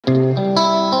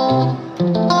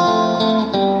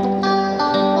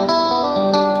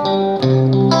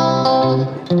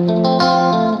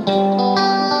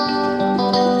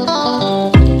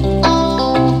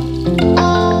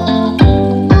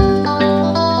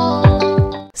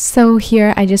So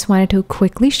here I just wanted to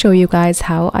quickly show you guys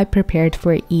how I prepared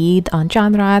for Eid on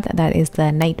Chandrat, that is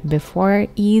the night before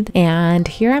Eid. And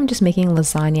here I'm just making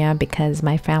lasagna because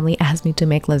my family asked me to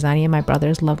make lasagna. My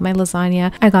brothers love my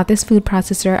lasagna. I got this food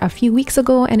processor a few weeks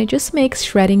ago and it just makes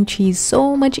shredding cheese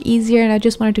so much easier, and I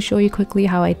just wanted to show you quickly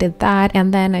how I did that.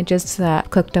 And then I just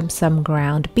cooked up some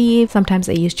ground beef. Sometimes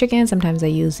I use chicken, sometimes I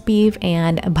use beef,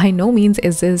 and by no means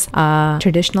is this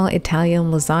traditional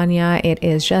Italian lasagna. It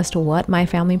is just what my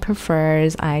family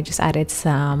prefers. I just added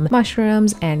some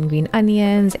mushrooms and green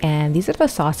onions, and these are the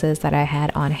sauces that I had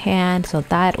on hand, so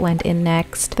that went in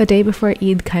next. The day before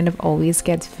Eid kind of always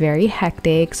gets very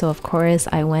hectic, so of course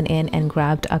I went in and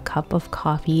grabbed a cup of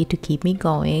coffee to keep me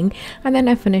going, and then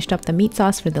I finished up the meat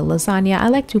sauce for the lasagna. I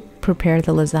like to prepare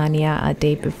the lasagna a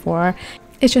day before.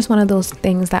 It's just one of those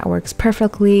things that works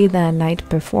perfectly the night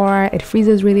before. It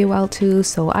freezes really well too,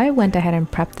 so I went ahead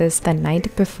and prepped this the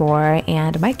night before,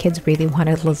 and my kids really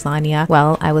wanted lasagna.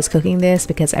 Well, I was cooking this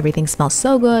because everything smells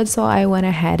so good, so I went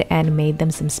ahead and made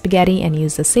them some spaghetti and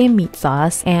used the same meat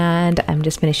sauce. And I'm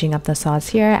just finishing up the sauce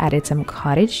here. Added some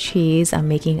cottage cheese. I'm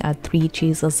making a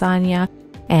 3-cheese lasagna.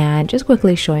 And just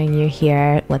quickly showing you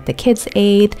here what the kids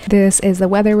ate. This is the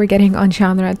weather we're getting on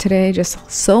Chandrat today. Just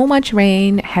so much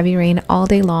rain, heavy rain all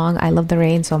day long. I love the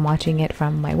rain, so I'm watching it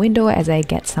from my window as I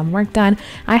get some work done.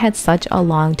 I had such a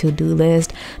long to-do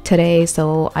list today,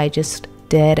 so I just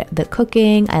did the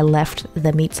cooking. I left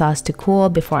the meat sauce to cool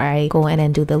before I go in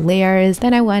and do the layers.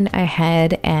 Then I went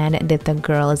ahead and did the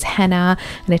girls' henna,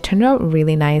 and it turned out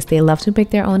really nice. They love to pick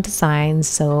their own designs,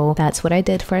 so that's what I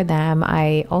did for them.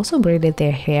 I also braided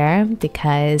their hair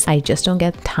because I just don't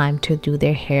get time to do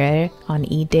their hair on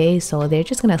Eid day, so they're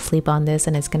just gonna sleep on this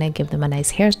and it's gonna give them a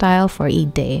nice hairstyle for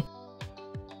Eid day.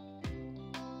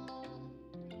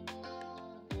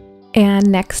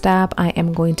 And next up, I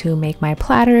am going to make my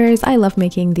platters. I love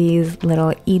making these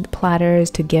little Eid platters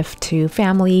to gift to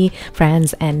family,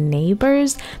 friends, and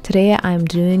neighbors. Today, I'm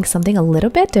doing something a little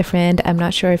bit different. I'm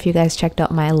not sure if you guys checked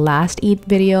out my last Eid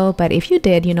video, but if you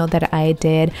did, you know that I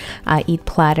did a Eid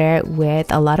platter with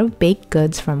a lot of baked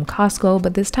goods from Costco.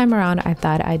 But this time around, I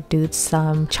thought I'd do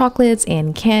some chocolates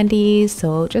and candies.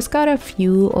 So just got a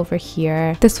few over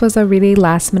here. This was a really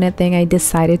last minute thing I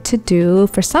decided to do.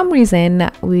 For some reason,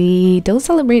 we don't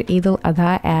celebrate Eid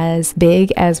al-Adha as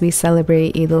big as we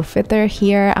celebrate Eid al-Fitr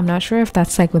here. I'm not sure if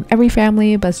that's like with every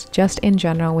family, but just in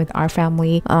general with our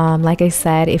family. Like I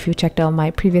said, if you checked out my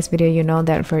previous video, you know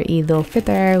that for Eid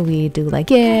al-Fitr we do like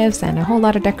gifts and a whole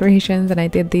lot of decorations, and I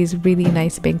did these really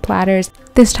nice big platters.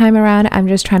 This time around, I'm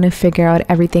just trying to figure out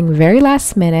everything very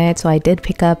last minute, so I did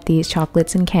pick up these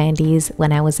chocolates and candies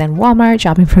when I was in Walmart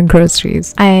shopping for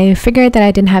groceries. I figured that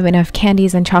I didn't have enough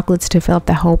candies and chocolates to fill up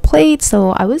the whole plate,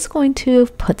 so I was going to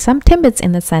put some Timbits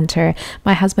in the center.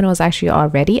 My husband was actually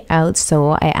already out,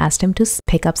 so I asked him to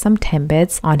pick up some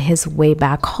Timbits on his way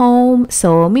back home.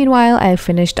 So meanwhile, I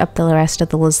finished up the rest of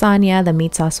the lasagna. The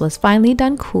meat sauce was finally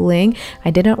done cooling.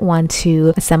 I didn't want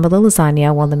to assemble the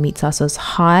lasagna while the meat sauce was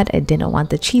hot. I didn't want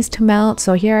the cheese to melt,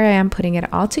 so here I am putting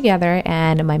it all together,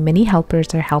 and my mini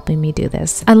helpers are helping me do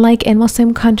this. Unlike in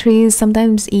Muslim countries,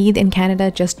 sometimes Eid in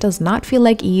Canada just does not feel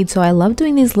like Eid, so I love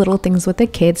doing these little things with the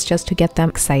kids just to get them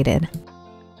excited.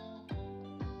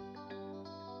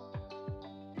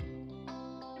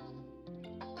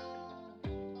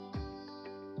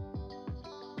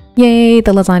 Yay,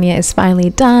 the lasagna is finally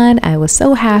done. I was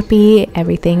so happy.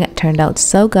 Everything turned out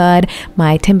so good.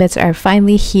 My Timbits are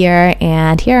finally here,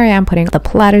 and here I am putting the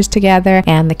platters together,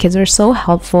 and the kids were so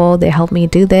helpful. They helped me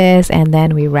do this, and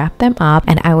then we wrapped them up,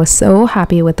 and I was so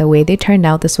happy with the way they turned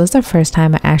out. This was the first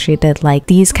time I actually did like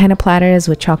these kind of platters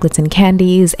with chocolates and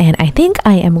candies, and I think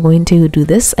I am going to do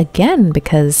this again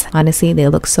because honestly they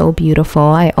look so beautiful.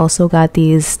 I also got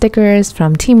these stickers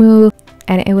from Temu,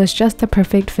 and it was just the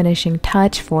perfect finishing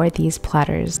touch for these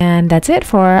platters. And that's it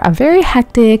for a very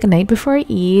hectic night before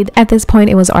Eid. At this point,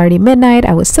 it was already midnight.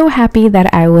 I was so happy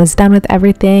that I was done with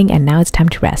everything, and now it's time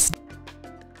to rest.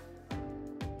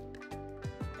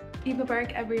 Eid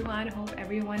Mubarak, everyone. Hope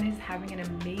everyone is having an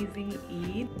amazing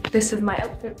Eid. This is my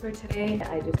outfit for today.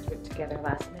 I just threw it together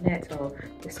last minute, so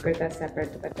the skirt that's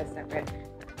separate, the belt that's separate,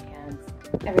 and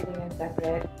everything is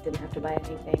separate. Didn't have to buy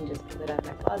anything, just pulled it out of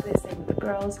my closet. Same with the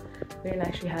girls. We didn't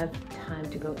actually have time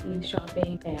to go Eid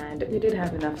shopping, and we did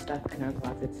have enough stuff in our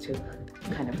closets to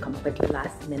kind of complete the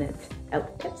last minute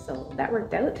outfit, so that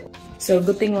worked out. So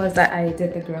good thing was that I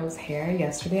did the girls' hair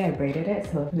yesterday. I braided it,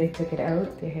 so they took it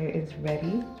out. Their hair is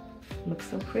ready. Looks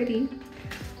so pretty.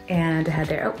 And had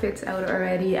their outfits out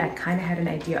already. I kind of had an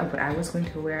idea of what I was going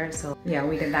to wear, so yeah,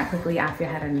 we did that quickly after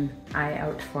I had eye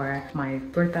out for my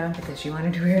kurta because she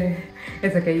wanted to wear it.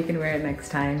 It's okay, you can wear it next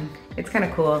time. It's kind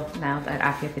of cool now that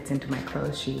Afia fits into my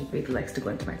clothes. She really likes to go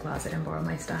into my closet and borrow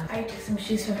my stuff. I took some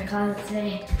shoes from my closet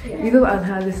today. Eid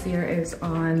al-Adha this year is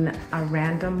on a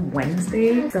random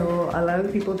Wednesday, so a lot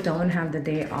of people don't have the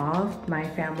day off. My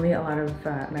family, a lot of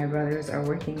my brothers are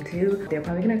working too. They're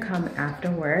probably gonna come after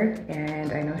work,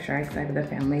 and I know Sharik's side of the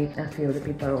family, a few of the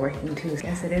people are working too. So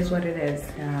yes, it is what it is.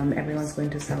 Everyone's going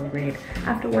to celebrate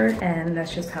after work, and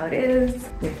that's just how it is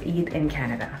with Eid in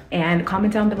Canada. And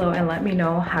comment down below and let me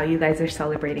know how you guys are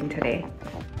celebrating today.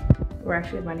 We're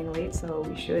actually running late, so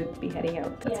we should be heading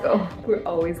out. Let's go. We're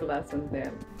always the last ones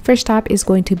there. First stop is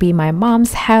going to be my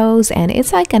mom's house, and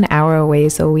it's like an hour away,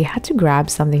 so we had to grab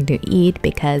something to eat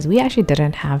because we actually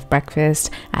didn't have breakfast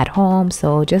at home.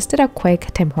 So just did a quick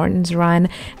Tim Hortons run,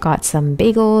 got some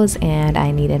bagels, and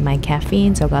I needed my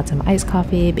caffeine, so got some iced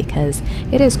coffee because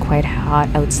it is quite hot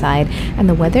outside and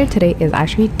the weather today is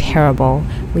actually terrible.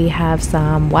 We have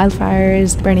some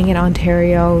wildfires burning in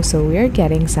Ontario, so we're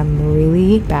getting some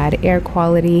really bad air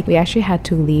quality. We actually had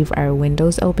to leave our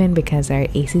windows open because our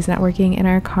AC is not working in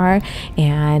our car,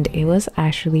 and it was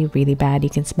actually really bad. You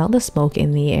can smell the smoke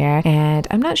in the air, and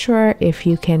I'm not sure if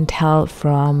you can tell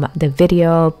from the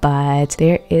video, but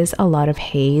there is a lot of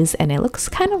haze and it looks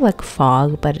kind of like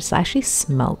fog, but it's actually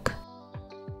smoke.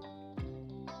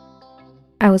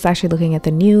 I was actually looking at the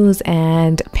news,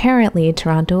 and apparently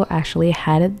Toronto actually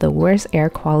had the worst air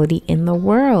quality in the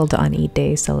world on Eid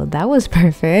Day, so that was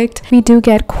perfect. We do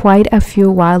get quite a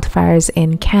few wildfires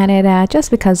in Canada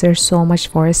just because there's so much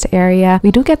forest area.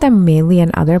 We do get them mainly in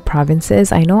other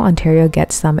provinces. I know Ontario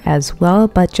gets some as well,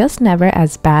 but just never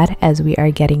as bad as we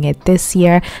are getting it this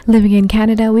year. Living in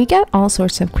Canada, we get all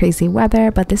sorts of crazy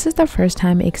weather, but this is the first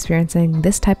time experiencing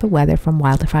this type of weather from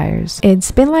wildfires.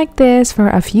 It's been like this for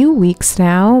a few weeks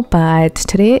now, but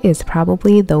today is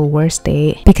probably the worst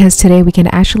day because today we can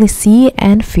actually see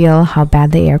and feel how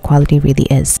bad the air quality really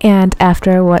is. And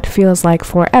after what feels like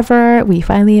forever, we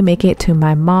finally make it to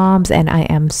my mom's, and I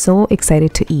am so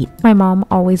excited to eat. My mom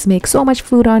always makes so much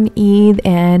food on Eid,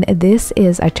 and this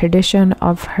is a tradition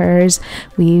of hers.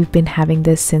 We've been having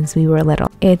this since we were little.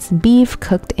 It's beef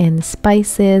cooked in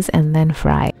spices and then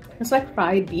fried. It's like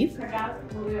fried beef.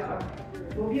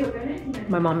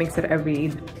 My mom makes it every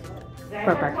Eid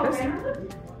for breakfast.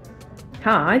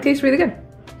 It tastes really good.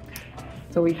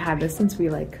 So we've had this since we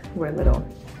were little,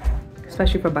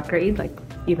 especially for Bakr Eid, like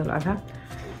Eid al-Adha,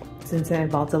 since it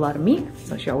involves a lot of meat,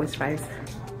 so she always fries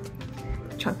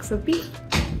chunks of beef.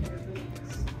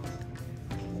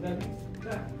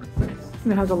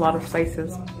 And it has a lot of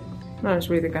spices. That is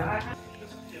really good.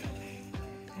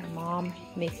 My mom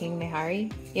making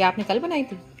nihari. ये आपने कल बनाई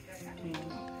थी?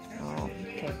 Oh,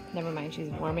 okay. Never mind. She's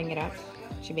warming it up.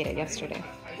 She made it yesterday.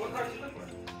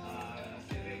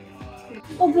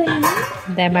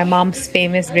 Then my mom's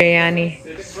famous biryani.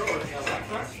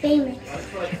 Famous.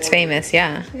 It's famous,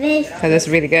 yeah. Because it's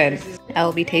really good. I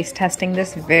will be taste testing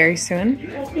this very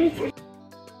soon.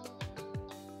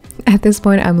 At this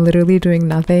point, I'm literally doing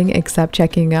nothing except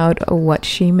checking out what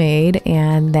she made,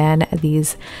 and then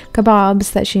these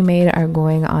kebabs that she made are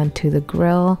going onto the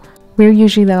grill. We're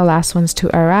usually the last ones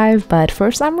to arrive, but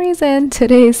for some reason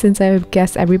today, since I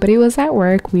guess everybody was at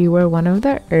work, we were one of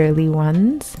the early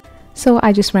ones. So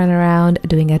I just ran around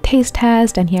doing a taste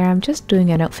test, and here I'm just doing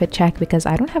an outfit check because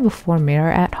I don't have a full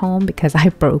mirror at home because I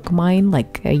broke mine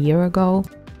like a year ago.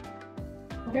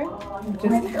 Okay,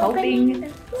 just helping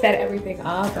set everything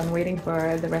up. I'm waiting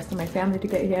for the rest of my family to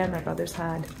get here. My brothers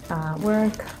had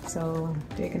work, so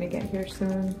they're gonna get here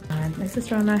soon. And my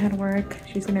sister and I had work.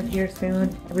 She's gonna be here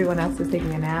soon. Everyone else is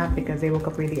taking a nap because they woke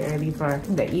up really early for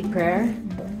the Eid prayer,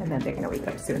 and then they're gonna wake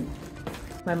up soon.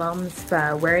 My mom's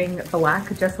wearing a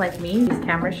wak just like me. She's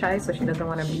camera shy, so she doesn't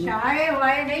want to be.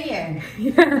 Yeah.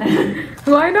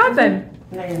 Why not then?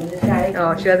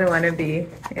 Oh, she doesn't want to be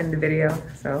in the video,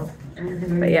 so.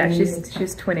 But yeah,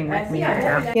 she's twinning with me right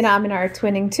now. You know, I'm in our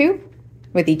twinning too,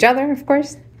 with each other, of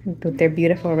course, with their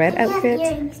beautiful red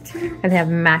outfits. And they have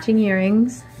matching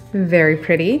earrings. Very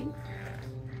pretty.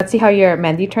 Let's see how your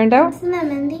mehndi turned out.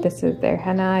 This is their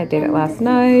henna. I did it last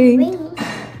night.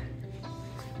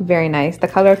 Very nice. The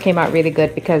color came out really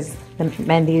good because the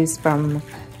mehndi is from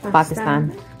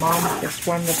Pakistan. Mom just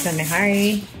warmed up the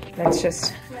nihari. Let's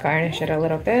just garnish it a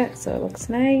little bit so it looks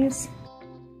nice.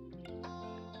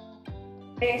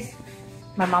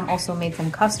 My mom also made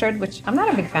some custard, which I'm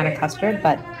not a big fan of custard,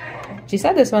 but she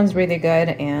said this one's really good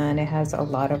and it has a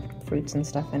lot of fruits and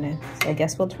stuff in it. So I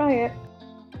guess we'll try it.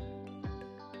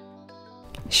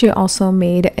 She also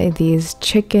made these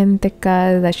chicken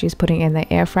tikka that she's putting in the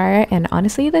air fryer, and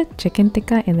honestly the chicken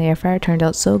tikka in the air fryer turned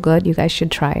out so good. You guys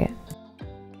should try it.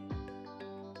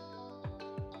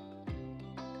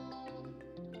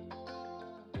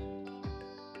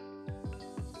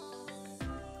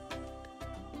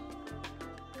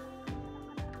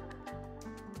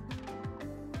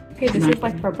 Okay, this is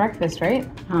like for breakfast, right?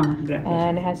 Breakfast.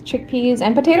 And it has chickpeas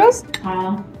and potatoes?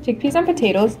 Chickpeas and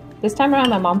potatoes. This time around,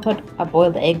 my mom put a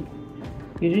boiled egg.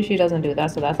 Usually she doesn't do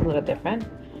that, so that's a little different.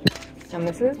 And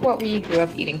this is what we grew up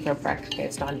eating for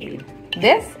breakfast on Eid.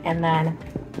 This, and then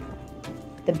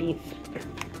the beef.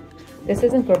 This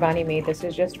isn't Qurbani meat, this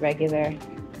is just regular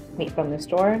meat from the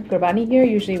store. Qurbani here,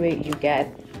 usually you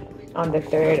get on the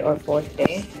 3rd or 4th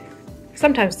day.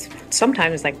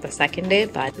 Sometimes like the 2nd day,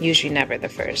 but usually never the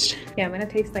 1st. Yeah, I'm gonna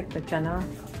taste like the chana,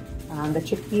 the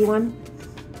chickpea one.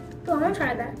 Oh, I want to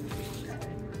try that.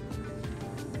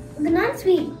 The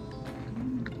non-sweet.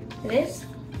 It is?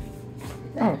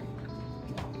 Oh.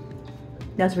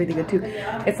 That's really good too.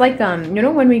 It's like you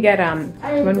know when we get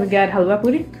halwa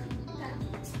puri?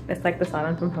 It's like the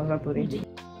salan from halwa puri.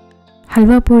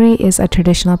 Halwa puri is a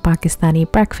traditional Pakistani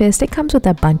breakfast. It comes with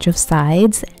a bunch of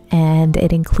sides and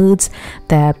it includes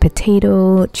the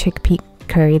potato chickpea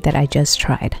curry that I just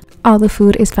tried. All the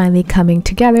food is finally coming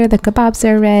together. The kebabs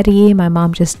are ready. My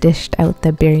mom just dished out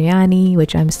the biryani,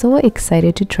 which I'm so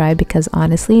excited to try because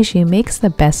honestly, she makes the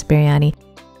best biryani.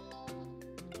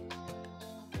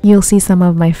 You'll see some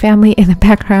of my family in the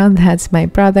background. That's my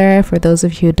brother. For those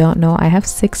of you who don't know, I have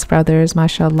 6 brothers,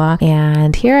 mashallah.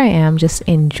 And here I am just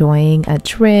enjoying a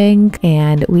drink.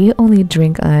 And we only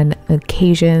drink on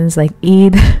occasions like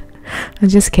Eid. I'm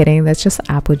just kidding. That's just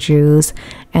apple juice.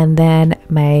 And then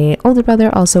my older brother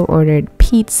also ordered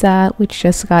pizza, which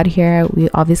just got here. We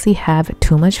obviously have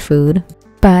too much food.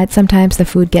 But sometimes the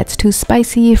food gets too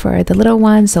spicy for the little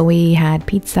one. So we had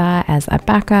pizza as a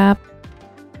backup.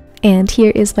 And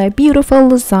here is my beautiful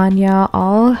lasagna,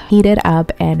 all heated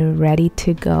up and ready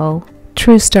to go.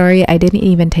 True story, I didn't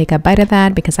even take a bite of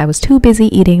that because I was too busy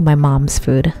eating my mom's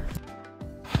food.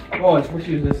 Oh, it's supposed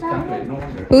to use this template, no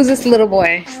wonder. Who's this little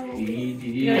boy?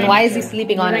 And why is he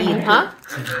sleeping on Eid, huh?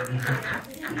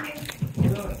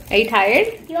 Are you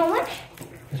tired? You want one?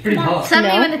 It's pretty hot.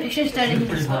 Suddenly when the picture started, he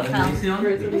just fell.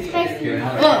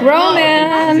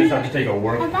 Roman! Just have to take a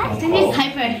work. He's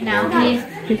hyper now.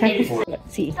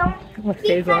 Let's see what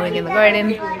they're growing in the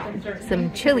garden.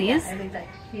 Some chilies.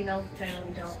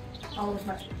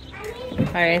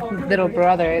 Alright, little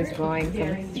brother is growing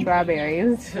some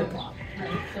strawberries.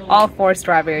 All 4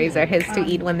 strawberries are his to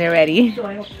eat when they're ready.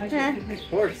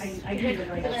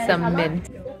 Some mint.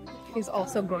 He's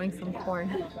also growing some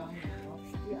corn.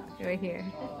 Right here.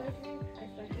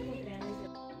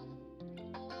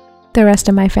 The rest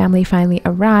of my family finally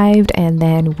arrived and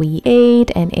then we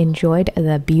ate and enjoyed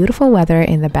the beautiful weather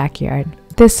in the backyard.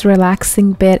 This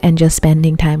relaxing bit and just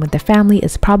spending time with the family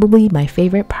is probably my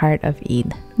favorite part of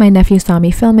Eid. My nephew saw me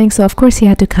filming, so of course he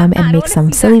had to come and make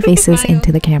some silly faces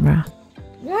into the camera.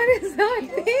 What is that?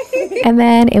 And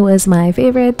then it was my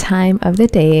favorite time of the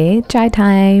day, chai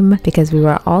time, because we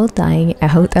were all dying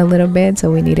out a little bit,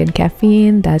 so we needed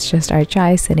caffeine. That's just our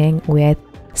chai sitting with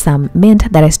some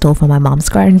mint that I stole from my mom's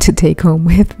garden to take home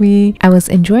with me. I was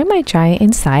enjoying my chai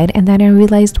inside and then I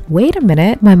realized, wait a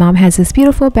minute, my mom has this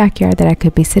beautiful backyard that I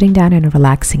could be sitting down and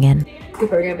relaxing in.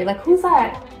 People are gonna be like, who's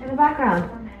that in the background?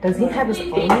 Does he have his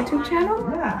own YouTube channel?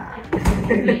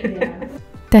 Yeah.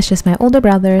 That's just my older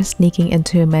brother sneaking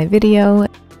into my video.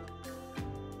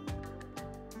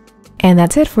 And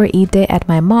that's it for Eid day at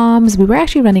my mom's. We were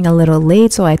actually running a little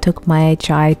late, so I took my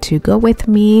chai to go with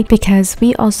me because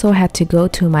we also had to go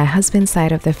to my husband's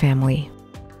side of the family.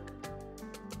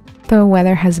 The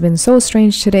weather has been so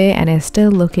strange today and is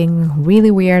still looking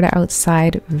really weird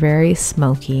outside, very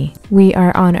smoky. We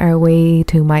are on our way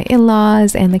to my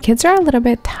in-laws and the kids are a little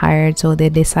bit tired, so they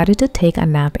decided to take a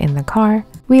nap in the car.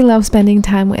 We love spending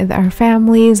time with our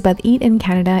families, but Eid in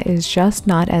Canada is just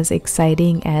not as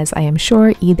exciting as I am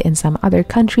sure Eid in some other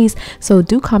countries. So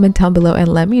do comment down below and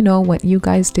let me know what you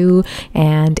guys do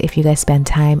and if you guys spend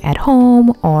time at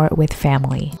home or with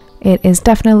family. It is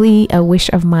definitely a wish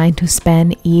of mine to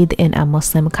spend Eid in a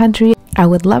Muslim country. I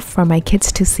would love for my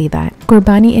kids to see that.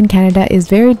 Qurbani in Canada is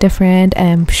very different,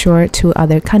 I'm sure, to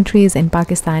other countries. In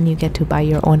Pakistan, you get to buy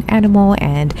your own animal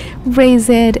and raise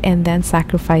it and then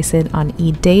sacrifice it on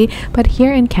Eid day. But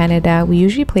here in Canada, we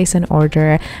usually place an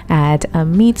order at a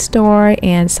meat store,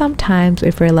 and sometimes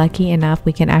if we're lucky enough,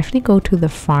 we can actually go to the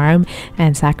farm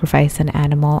and sacrifice an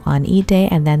animal on Eid day,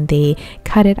 and then they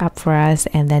cut it up for us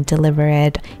and then deliver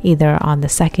it either on the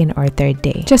 2nd or 3rd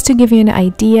day. Just to give you an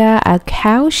idea, a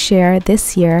cow share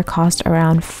this year cost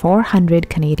around 400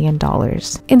 Canadian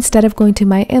dollars. Instead of going to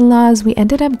my in-laws, we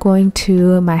ended up going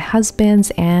to my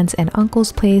husband's aunts and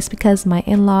uncle's place because my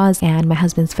in-laws and my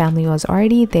husband's family was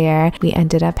already there. We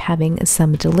ended up having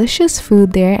some delicious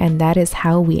food there, and that is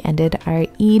how we ended our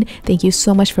Eid. Thank you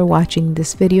so much for watching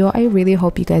this video. I really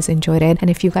hope you guys enjoyed it, and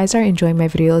if you guys are enjoying my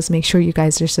videos, make sure you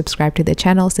guys are subscribed to the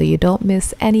channel so you don't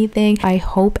miss anything. I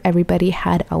hope everybody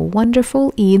had a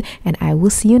wonderful Eid, and I will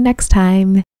see you next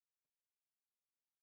time.